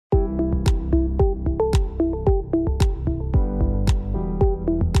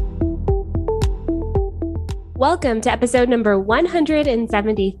Welcome to episode number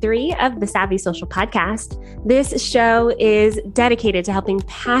 173 of the Savvy Social Podcast. This show is dedicated to helping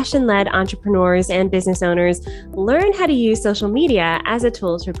passion-led entrepreneurs and business owners learn how to use social media as a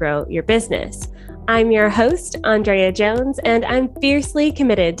tool to grow your business. I'm your host, Andrea Jones, and I'm fiercely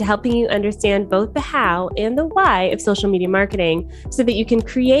committed to helping you understand both the how and the why of social media marketing so that you can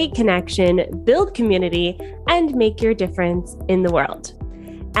create connection, build community, and make your difference in the world.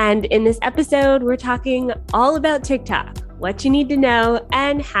 And in this episode, we're talking all about TikTok, what you need to know,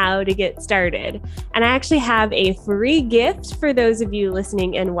 and how to get started. And I actually have a free gift for those of you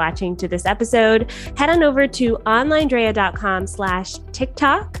listening and watching to this episode. Head on over to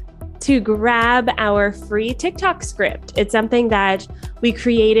onlinedrea.com/TikTok to grab our free TikTok script. It's something that we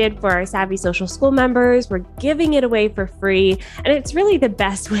created for our Savvy Social School members. We're giving it away for free. And it's really the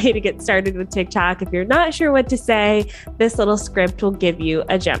best way to get started with TikTok. If you're not sure what to say, this little script will give you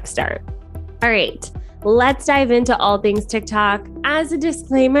a jump start. All right, let's dive into all things TikTok. As a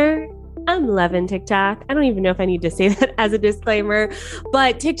disclaimer, I'm loving TikTok. I don't even know if I need to say that as a disclaimer,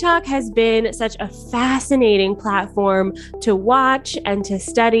 but TikTok has been such a fascinating platform to watch and to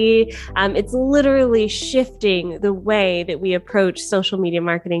study. It's literally shifting the way that we approach social media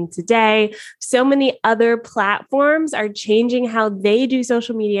marketing today. So many other platforms are changing how they do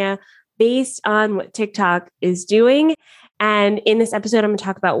social media based on what TikTok is doing. And in this episode, I'm going to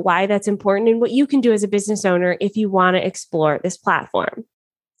talk about why that's important and what you can do as a business owner if you want to explore this platform.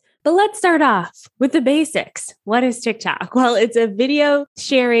 But let's start off with the basics. What is TikTok? Well, it's a video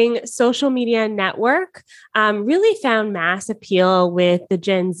sharing social media network, really found mass appeal with the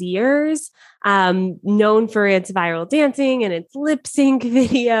Gen Zers, known for its viral dancing and its lip sync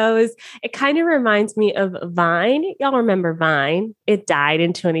videos. It kind of reminds me of Vine. Y'all remember Vine? It died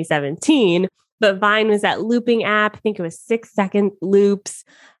in 2017, but Vine was that looping app. I think it was 6-second loops.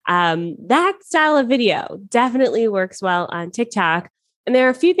 That style of video definitely works well on TikTok. And there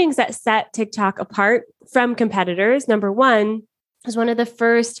are a few things that set TikTok apart from competitors. Number one is one of the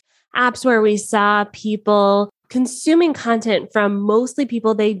first apps where we saw people consuming content from mostly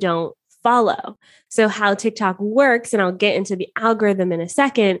people they don't follow. So how TikTok works, and I'll get into the algorithm in a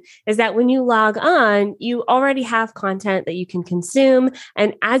second, is that when you log on, you already have content that you can consume.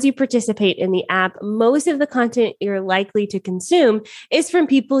 And as you participate in the app, most of the content you're likely to consume is from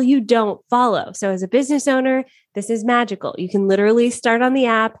people you don't follow. So as a business owner, this is magical. You can literally start on the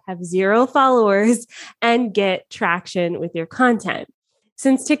app, have 0 followers, and get traction with your content.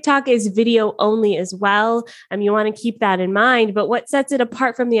 Since TikTok is video only as well, you want to keep that in mind. But what sets it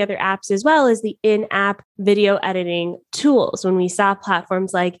apart from the other apps as well is the in-app video editing tools. When we saw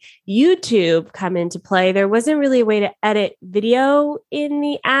platforms like YouTube come into play, there wasn't really a way to edit video in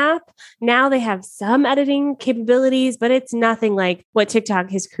the app. Now they have some editing capabilities, but it's nothing like what TikTok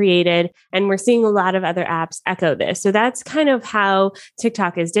has created. And we're seeing a lot of other apps echo this. So that's kind of how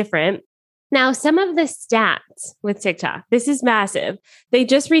TikTok is different. Now, some of the stats with TikTok, this is massive. They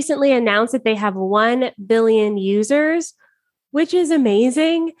just recently announced that they have 1 billion users, which is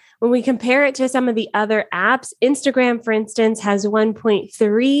amazing. When we compare it to some of the other apps, Instagram, for instance, has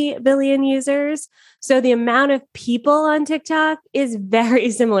 1.3 billion users. So the amount of people on TikTok is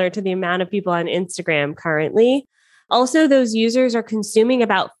very similar to the amount of people on Instagram currently. Also, those users are consuming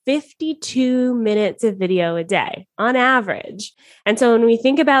about 52 minutes of video a day on average. And so when we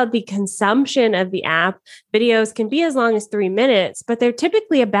think about the consumption of the app, videos can be as long as 3 minutes, but they're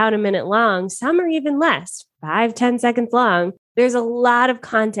typically about a minute long. Some are even less, 5-10 seconds long. There's a lot of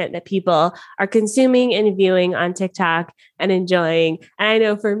content that people are consuming and viewing on TikTok and enjoying. And I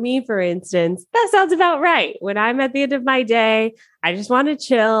know for me, for instance, that sounds about right. When I'm at the end of my day, I just want to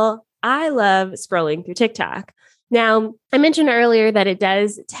chill. I love scrolling through TikTok. Now, I mentioned earlier that it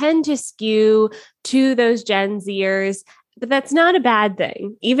does tend to skew to those Gen Zers, but that's not a bad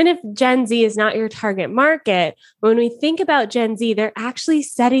thing. Even if Gen Z is not your target market, when we think about Gen Z, they're actually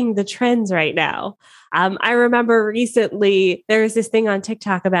setting the trends right now. I remember recently there was this thing on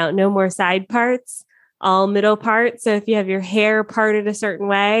TikTok about no more side parts, all middle parts. So if you have your hair parted a certain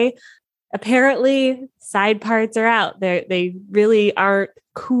way, apparently side parts are out. They really aren't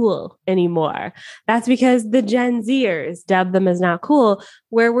cool anymore. That's because the Gen Zers dub them as not cool,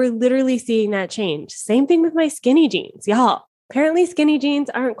 where we're literally seeing that change. Same thing with my skinny jeans, y'all. Apparently skinny jeans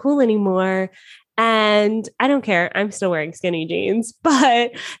aren't cool anymore. And I don't care. I'm still wearing skinny jeans,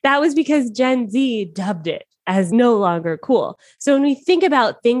 but that was because Gen Z dubbed it as no longer cool. So when we think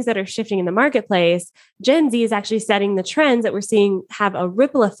about things that are shifting in the marketplace, Gen Z is actually setting the trends that we're seeing have a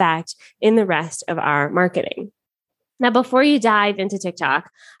ripple effect in the rest of our marketing. Now, before you dive into TikTok,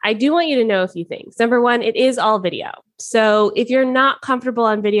 I do want you to know a few things. Number one, it is all video. So if you're not comfortable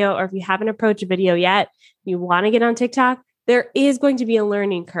on video or if you haven't approached video yet, you want to get on TikTok, there is going to be a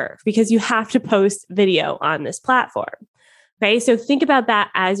learning curve because you have to post video on this platform. Okay, so think about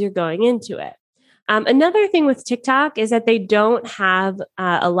that as you're going into it. Another thing with TikTok is that they don't have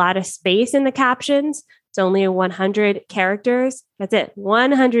a lot of space in the captions. It's only 100 characters. That's it,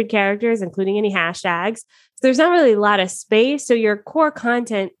 100 characters, including any hashtags. So there's not really a lot of space. So your core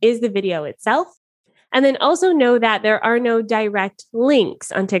content is the video itself. And then also know that there are no direct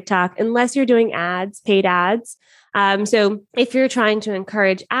links on TikTok unless you're doing ads, paid ads. So if you're trying to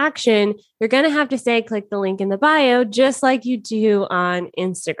encourage action, you're going to have to say, click the link in the bio, just like you do on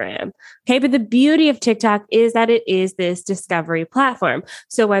Instagram. Okay. But the beauty of TikTok is that it is this discovery platform.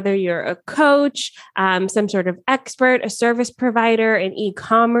 So whether you're a coach, some sort of expert, a service provider, an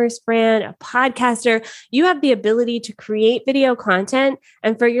e-commerce brand, a podcaster, you have the ability to create video content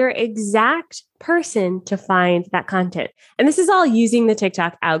and for your exact person to find that content. And this is all using the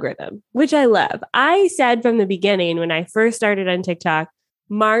TikTok algorithm, which I love. I said from the beginning when I first started on TikTok,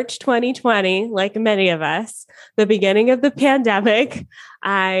 March 2020, like many of us, the beginning of the pandemic,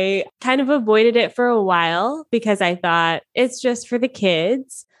 I kind of avoided it for a while because I thought it's just for the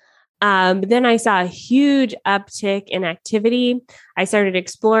kids. But then I saw a huge uptick in activity. I started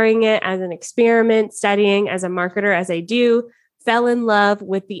exploring it as an experiment, studying as a marketer, as I do, fell in love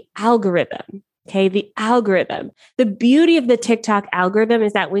with the algorithm. Okay, the algorithm. The beauty of the TikTok algorithm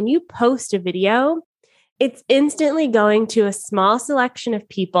is that when you post a video, it's instantly going to a small selection of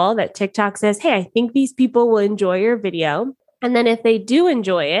people that TikTok says, hey, I think these people will enjoy your video. And then if they do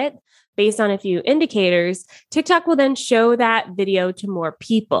enjoy it, based on a few indicators, TikTok will then show that video to more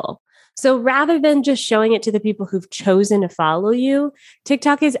people. So rather than just showing it to the people who've chosen to follow you,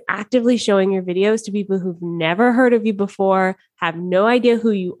 TikTok is actively showing your videos to people who've never heard of you before, have no idea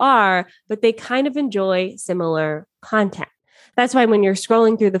who you are, but they kind of enjoy similar content. That's why when you're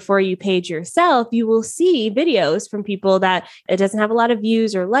scrolling through the For You page yourself, you will see videos from people that it doesn't have a lot of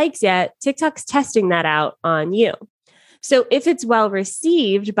views or likes yet. TikTok's testing that out on you. So if it's well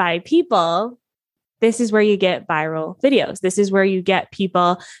received by people, this is where you get viral videos. This is where you get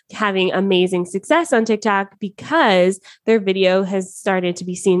people having amazing success on TikTok because their video has started to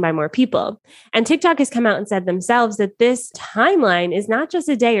be seen by more people. And TikTok has come out and said themselves that this timeline is not just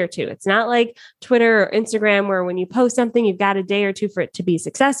a day or two. It's not like Twitter or Instagram where when you post something, you've got a day or two for it to be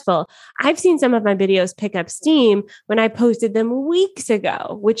successful. I've seen some of my videos pick up steam when I posted them weeks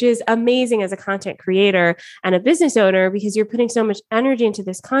ago, which is amazing as a content creator and a business owner because you're putting so much energy into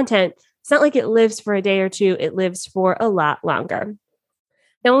this content. It's not like it lives for a day or two, it lives for a lot longer.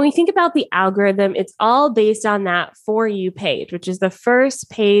 Now, when we think about the algorithm, it's all based on that For You page, which is the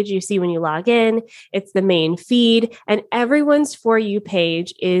first page you see when you log in. It's the main feed, and everyone's For You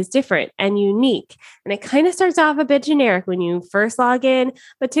page is different and unique. And it kind of starts off a bit generic when you first log in,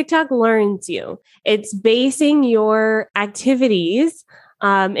 but TikTok learns you. It's basing your activities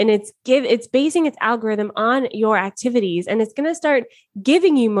and it's basing its algorithm on your activities, and it's going to start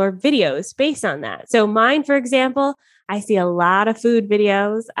giving you more videos based on that. So mine, for example, I see a lot of food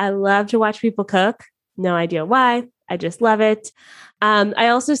videos. I love to watch people cook. No idea why. I just love it. I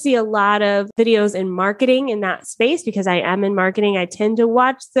also see a lot of videos in marketing in that space because I am in marketing. I tend to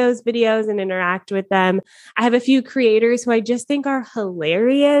watch those videos and interact with them. I have a few creators who I just think are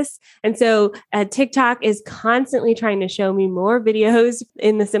hilarious. And so TikTok is constantly trying to show me more videos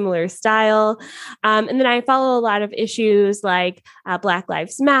in the similar style. And then I follow a lot of issues like Black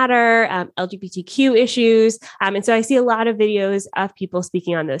Lives Matter, LGBTQ issues. And so I see a lot of videos of people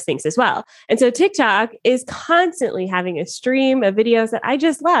speaking on those things as well. And so TikTok is constantly having a stream of videos that I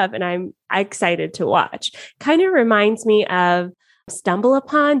just love and I'm excited to watch. Kind of reminds me of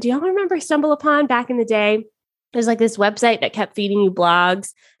StumbleUpon. Do y'all remember StumbleUpon back in the day? There's like this website that kept feeding you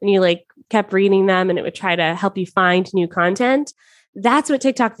blogs and you like kept reading them and it would try to help you find new content. That's what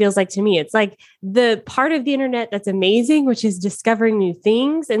TikTok feels like to me. It's like the part of the internet that's amazing, which is discovering new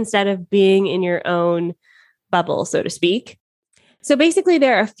things instead of being in your own bubble, so to speak. So basically,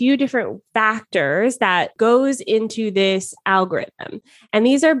 there are a few different factors that goes into this algorithm, and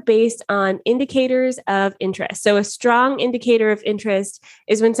these are based on indicators of interest. So a strong indicator of interest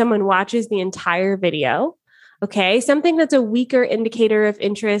is when someone watches the entire video. Okay, something that's a weaker indicator of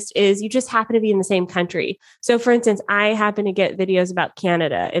interest is you just happen to be in the same country. So for instance, I happen to get videos about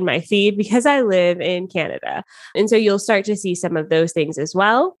Canada in my feed because I live in Canada. And so you'll start to see some of those things as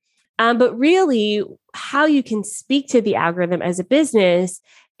well. But really, how you can speak to the algorithm as a business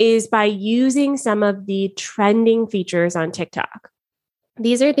is by using some of the trending features on TikTok.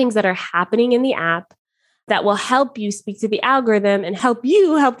 These are things that are happening in the app that will help you speak to the algorithm and help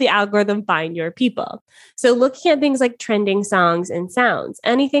you help the algorithm find your people. So looking at things like trending songs and sounds,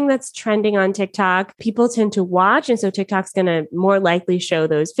 anything that's trending on TikTok, people tend to watch. And so TikTok's going to more likely show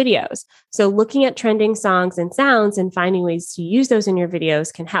those videos. So looking at trending songs and sounds and finding ways to use those in your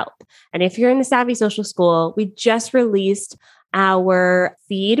videos can help. And if you're in the Savvy Social School, we just released our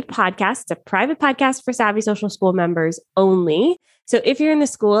feed podcast. It's a private podcast for Savvy Social School members only. So if you're in the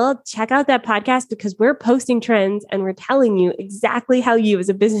school, check out that podcast because we're posting trends and we're telling you exactly how you as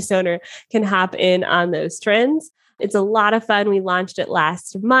a business owner can hop in on those trends. It's a lot of fun. We launched it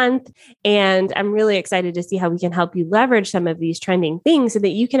last month, and I'm really excited to see how we can help you leverage some of these trending things so that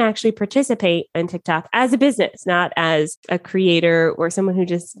you can actually participate in TikTok as a business, not as a creator or someone who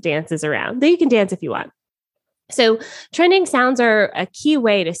just dances around. Though you can dance if you want. So trending sounds are a key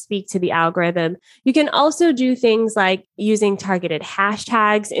way to speak to the algorithm. You can also do things like using targeted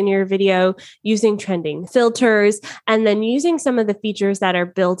hashtags in your video, using trending filters, and then using some of the features that are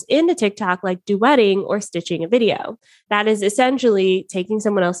built into TikTok, like duetting or stitching a video. That is essentially taking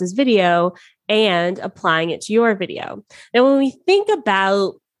someone else's video and applying it to your video. Now, when we think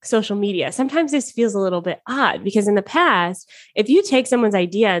about social media, sometimes this feels a little bit odd because in the past, if you take someone's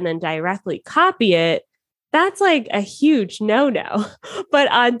idea and then directly copy it, that's like a huge no-no. But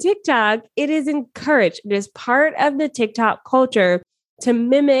on TikTok, it is encouraged. It is part of the TikTok culture to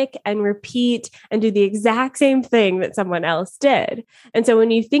mimic and repeat and do the exact same thing that someone else did. And so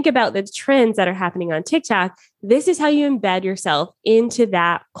when you think about the trends that are happening on TikTok, this is how you embed yourself into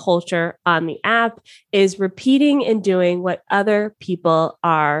that culture on the app, is repeating and doing what other people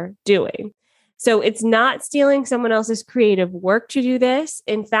are doing. So it's not stealing someone else's creative work to do this.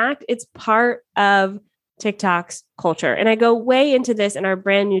 In fact, it's part of TikTok's culture. And I go way into this in our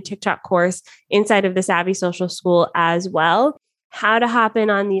brand new TikTok course inside of the Savvy Social School as well. How to hop in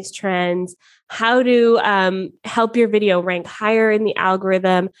on these trends, how to help your video rank higher in the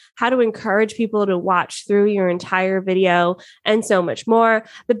algorithm, how to encourage people to watch through your entire video, and so much more.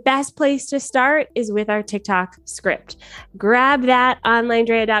 The best place to start is with our TikTok script. Grab that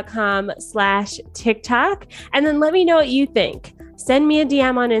onlinedrea.com/TikTok, and then let me know what you think. Send me a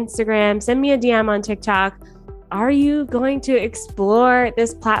DM on Instagram, send me a DM on TikTok. Are you going to explore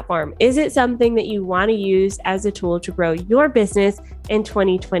this platform? Is it something that you want to use as a tool to grow your business in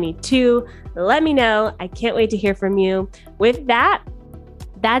 2022? Let me know. I can't wait to hear from you. With that,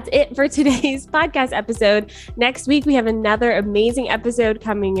 that's it for today's podcast episode. Next week, we have another amazing episode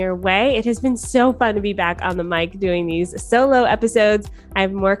coming your way. It has been so fun to be back on the mic doing these solo episodes. I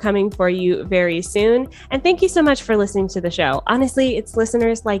have more coming for you very soon. And thank you so much for listening to the show. Honestly, it's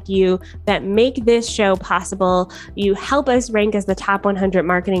listeners like you that make this show possible. You help us rank as the top 100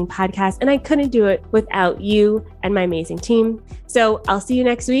 marketing podcast, and I couldn't do it without you and my amazing team. So I'll see you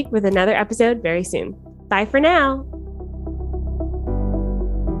next week with another episode very soon. Bye for now.